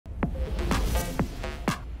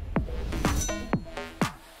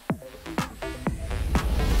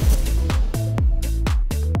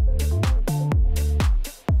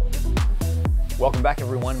Welcome back,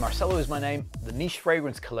 everyone. Marcelo is my name, the niche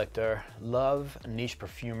fragrance collector. Love niche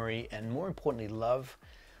perfumery, and more importantly, love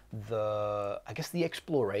the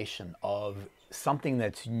exploration of something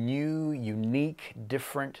that's new, unique,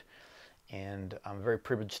 different. And I'm very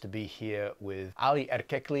privileged to be here with Ali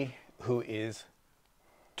Erkekli, who is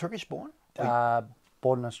Turkish born? Born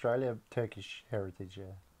in Australia, Turkish heritage, yeah.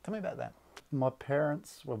 Tell me about that. My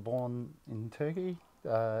parents were born in Turkey,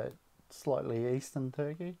 slightly eastern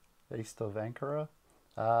Turkey, east of Ankara.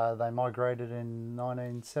 They migrated in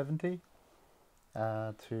 1970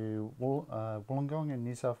 to Wollongong in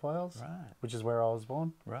New South Wales, Right. which is where I was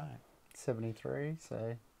born. Right. 73,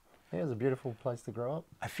 so yeah, it was a beautiful place to grow up.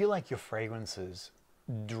 I feel like your fragrances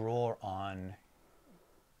draw on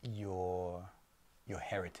your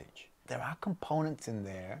heritage. There are components in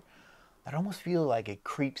there that almost feel like it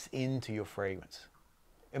creeps into your fragrance.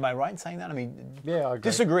 Am I right in saying that? I mean, Yeah, I agree.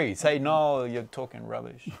 disagree. Say, no, you're talking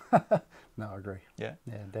rubbish. No, I agree. Yeah?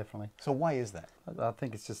 Yeah, definitely. So why is that? I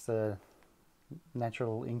think it's just a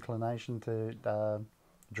natural inclination to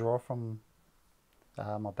draw from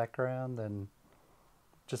my background and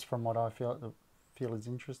just from what I feel is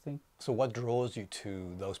interesting. So what draws you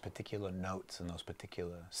to those particular notes and those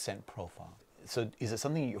particular scent profiles? So is it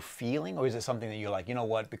something you're feeling, or is it something that you're like, you know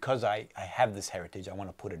what, because I have this heritage, I want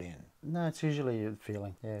to put it in? No, it's usually a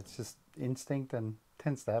feeling. Yeah, it's just instinct and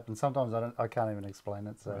tends to happen. Sometimes I can't even explain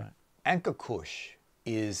it. So. Right. Anka Kus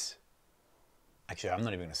is, actually, I'm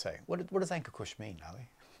not even going to say. What does Anka Kus mean, Ali?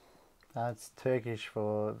 It's Turkish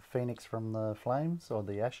for phoenix from the flames or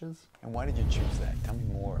the ashes. And why did you choose that? Tell me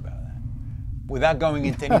more about that. Without going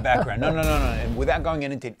into any background. No. And without going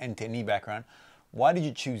into any background, why did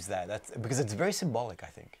you choose that? That's because it's very symbolic, I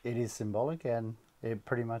think. It is symbolic, and it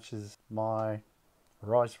pretty much is my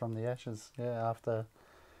rise from the ashes. Yeah, after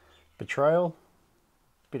betrayal,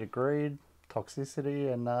 bit of greed,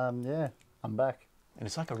 toxicity, and yeah, I'm back. And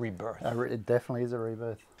it's like a rebirth. It definitely is a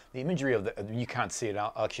rebirth. The imagery of you can't see it.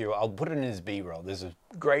 I'll put it in his B-roll. There's a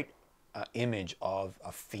great image of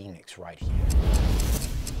a phoenix right here.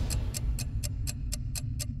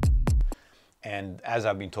 And as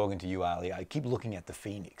I've been talking to you, Ali, I keep looking at the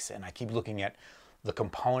phoenix, and I keep looking at the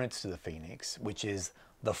components to the phoenix, which is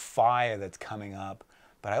the fire that's coming up.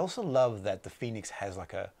 But I also love that the phoenix has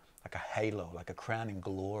like a halo, like a crowning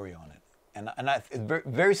glory on it. And it's very,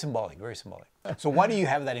 very symbolic, very symbolic. So why do you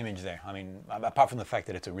have that image there? I mean, apart from the fact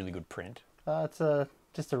that it's a really good print. It's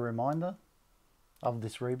just a reminder of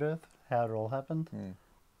this rebirth, how it all happened.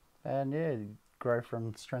 And yeah, grow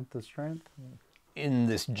from strength to strength. In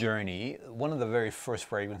this journey, one of the very first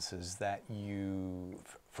fragrances that you,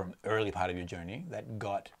 from early part of your journey, that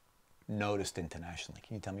got noticed internationally.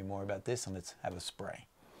 Can you tell me more about this? And let's have a spray.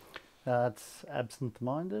 It's Absinthe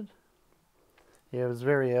Minded. Yeah, it was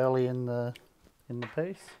very early in the piece.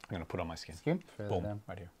 I'm going to put on my skin. Further Boom, down.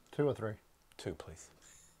 right here. 2 or 3? 2, please.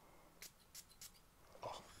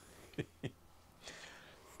 Oh.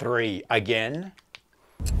 3, again.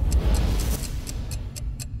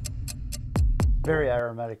 Very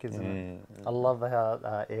aromatic, isn't it? I love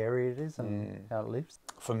how airy it is and how it lifts.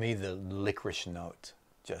 For me, the licorice note,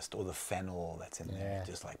 or the fennel that's in there,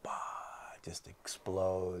 just like, just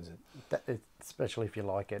explodes. Especially if you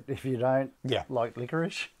like it. If you don't like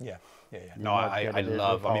licorice. Yeah. No, I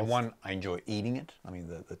love, I mean, one, I enjoy eating it. I mean,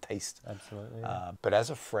 the taste. Absolutely. But as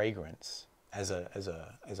a fragrance, as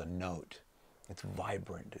a note, it's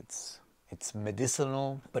vibrant, it's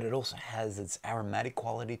medicinal, but it also has its aromatic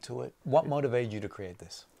quality to it. What motivated you to create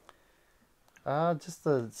this? Just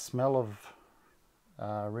the smell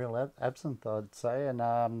of real absinthe, I'd say, and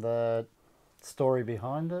the story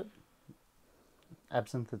behind it.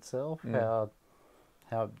 Absinthe itself, how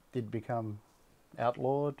it did become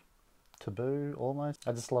outlawed, taboo almost.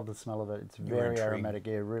 I just love the smell of it. It's very aromatic.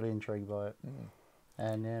 Yeah, really intrigued by it.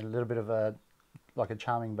 And yeah, a little bit of a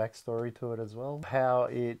charming backstory to it as well. How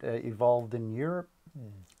it evolved in Europe,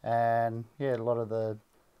 and yeah, a lot of the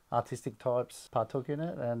artistic types partook in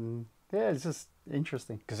it, and yeah, it's just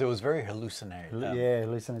interesting. Because it was very hallucinatory. Yeah,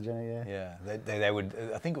 hallucinogenic. Yeah, they would.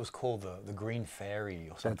 I think it was called the Green Fairy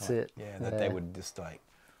or something. That's it. Yeah, that they would just like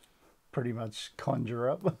pretty much conjure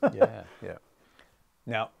up. Yeah.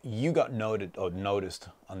 Now you got noticed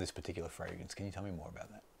on this particular fragrance. Can you tell me more about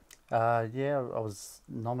that? Yeah, I was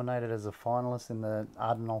nominated as a finalist in the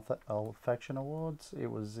ART OLFACTION AWARDS. It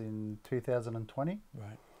was in 2020. Right.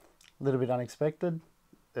 A little bit unexpected,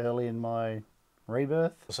 early in my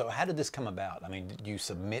rebirth. So how did this come about? I mean, did you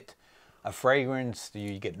submit a fragrance? Do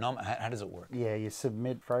you get how does it work? Yeah, you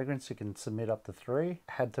submit fragrance. You can submit up to 3.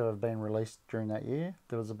 Had to have been released during that year.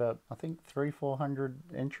 There was about, I think, 400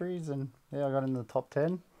 entries, and yeah, I got in the top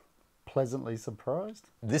 10. pleasantly surprised.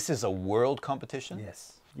 This is a world competition?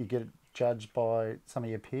 Yes. You get judged by some of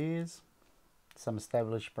your peers, some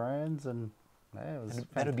established brands, and yeah, it was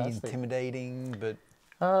fantastic. That'd be intimidating, but...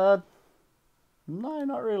 No,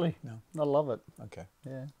 not really. No. I love it. Okay.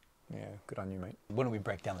 Yeah. Yeah, good on you, mate. Why don't we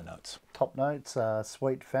break down the notes? Top notes are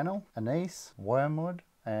sweet fennel, anise, wormwood,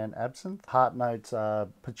 and absinthe. Heart notes are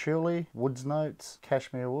patchouli, woods notes,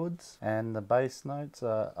 cashmere woods, and the base notes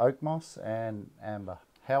are oak moss and amber.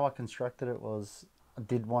 How I constructed it was, I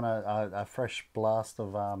did want a fresh blast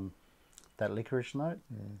of that licorice note,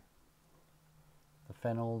 the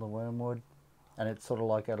fennel, the wormwood, and it's sort of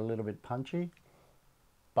like a little bit punchy,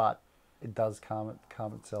 but it does calm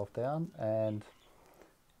itself down, and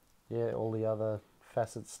yeah, all the other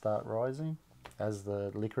facets start rising as the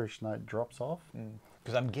licorice note drops off.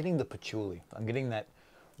 Because I'm getting the patchouli. I'm getting that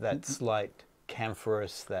slight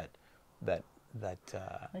camphorous, that.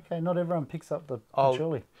 Okay, not everyone picks up the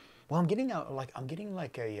patchouli. Well, I'm getting like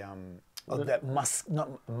a that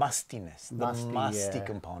mustiness, the musty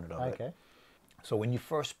component of it. So when you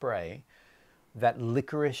first spray, that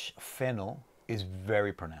licorice fennel is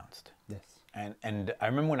very pronounced. Yes. And I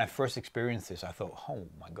remember when I first experienced this, I thought, oh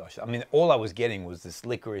my gosh. I mean, all I was getting was this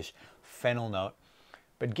licorice fennel note.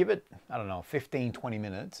 But give it, I don't know, 15, 20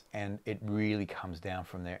 minutes, and it really comes down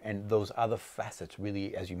from there. And those other facets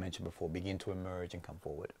really, as you mentioned before, begin to emerge and come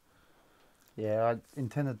forward. Yeah, I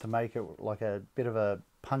intended to make it like a bit of a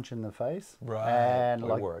punch in the face. Right. And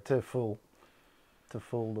like to fool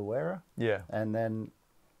the wearer. Yeah. And then,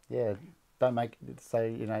 yeah,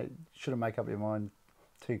 shouldn't make up your mind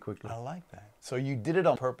too quickly. I like that. So you did it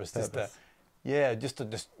on purpose. Just to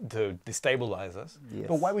destabilize us. Yes.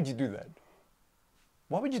 But why would you do that?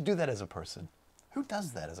 Why would you do that as a person? Who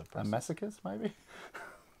does that as a person? A masochist, maybe?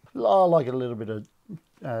 I like a little bit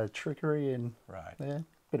of trickery and yeah,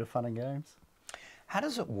 bit of fun and games. How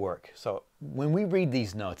does it work? So when we read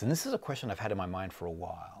these notes, and this is a question I've had in my mind for a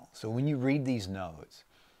while. So when you read these notes,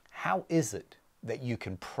 how is it that you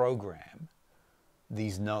can program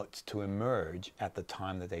these notes to emerge at the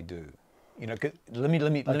time that they do? You know, let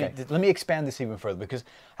me expand this even further, because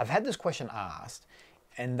I've had this question asked,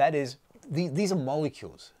 and that is, these are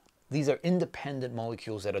molecules. These are independent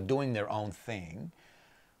molecules that are doing their own thing.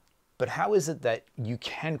 But how is it that you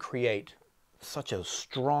can create such a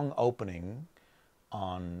strong opening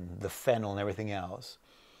on the fennel and everything else,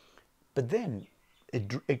 but then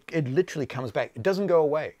it literally comes back. It doesn't go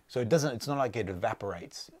away. So it's not like it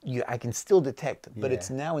evaporates. I can still detect, but it's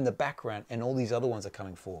now in the background, and all these other ones are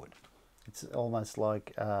coming forward. It's almost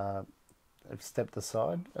like I've stepped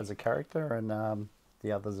aside as a character, and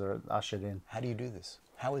the others are ushered in. How do you do this?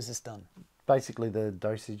 How is this done? Basically, the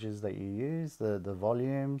dosages that you use, the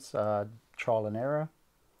volumes, trial and error.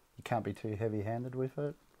 You can't be too heavy-handed with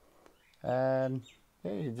it. And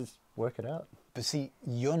yeah, you just work it out. But see,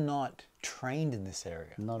 you're not trained in this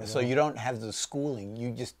area. Not at so all. You don't have the schooling.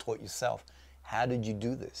 You just taught yourself. How did you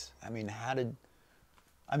do this? I mean,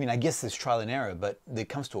 I guess there's trial and error, but there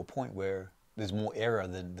comes to a point where there's more error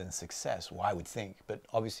than success, well, I would think, but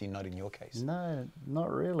obviously not in your case. No,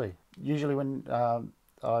 not really. Usually when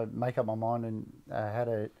I make up my mind and how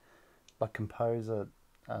to compose a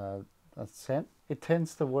scent, it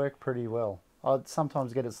tends to work pretty well. I'd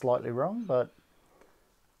sometimes get it slightly wrong, but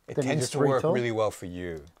it tends to work really well for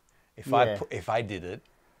you. If I did it,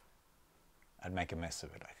 I'd make a mess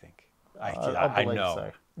of it, I think. I know.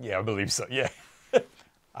 So. Yeah, I believe so. Yeah.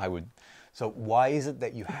 I would. So why is it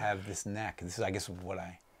that you have this knack? This is, I guess, what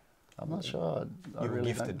I'm not sure. You were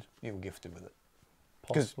gifted. You were gifted with it.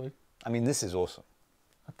 Possibly. I mean, this is awesome.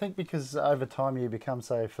 I think because over time you become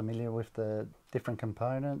so familiar with the different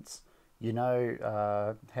components, you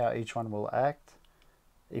know how each one will act.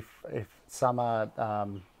 If some are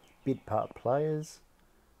bit part players,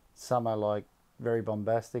 some are like very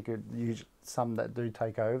bombastic, some that do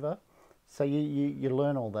take over. So you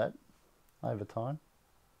learn all that over time.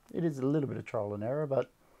 It is a little bit of trial and error,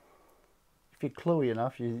 but if you're cluey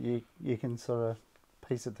enough, you can sort of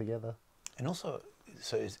piece it together. And also,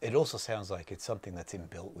 it also sounds like it's something that's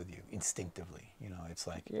inbuilt with you instinctively. You know, it's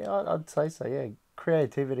like... Yeah, I'd say so, yeah.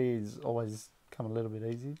 Creativity has always come a little bit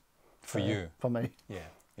easy. For you? For me. Yeah.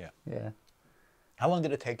 How long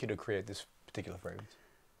did it take you to create this particular fragrance?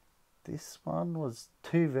 This one was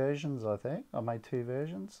 2 versions, I think. I made 2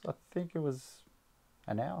 versions. I think it was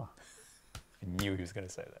an hour. I knew he was going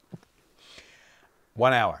to say that.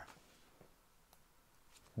 1 hour.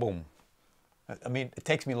 Boom. I mean, it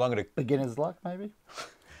takes me longer to... Beginner's luck, maybe?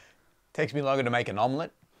 Takes me longer to make an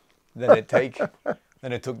omelette than it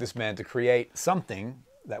took this man to create something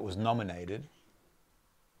that was nominated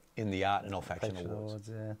in the ART and Olfaction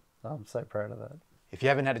Awards. Yeah. I'm so proud of that. If you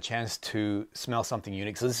haven't had a chance to smell something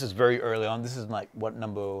unique, so this is very early on. This is like what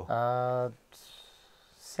number?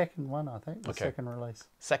 Second one, I think. The Okay. second release.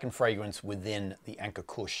 Second fragrance within the Anka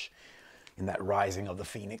Kus, in that rising of the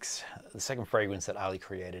phoenix. The second fragrance that Ali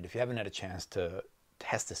created. If you haven't had a chance to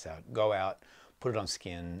test this out, go out, put it on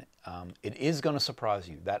skin. It is going to surprise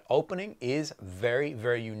you. That opening is very,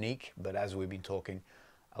 very unique, but as we've been talking,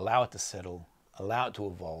 allow it to settle, allow it to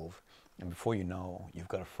evolve, and before you know, you've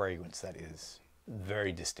got a fragrance that is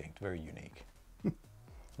very distinct, very unique.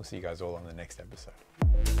 We'll see you guys all on the next episode.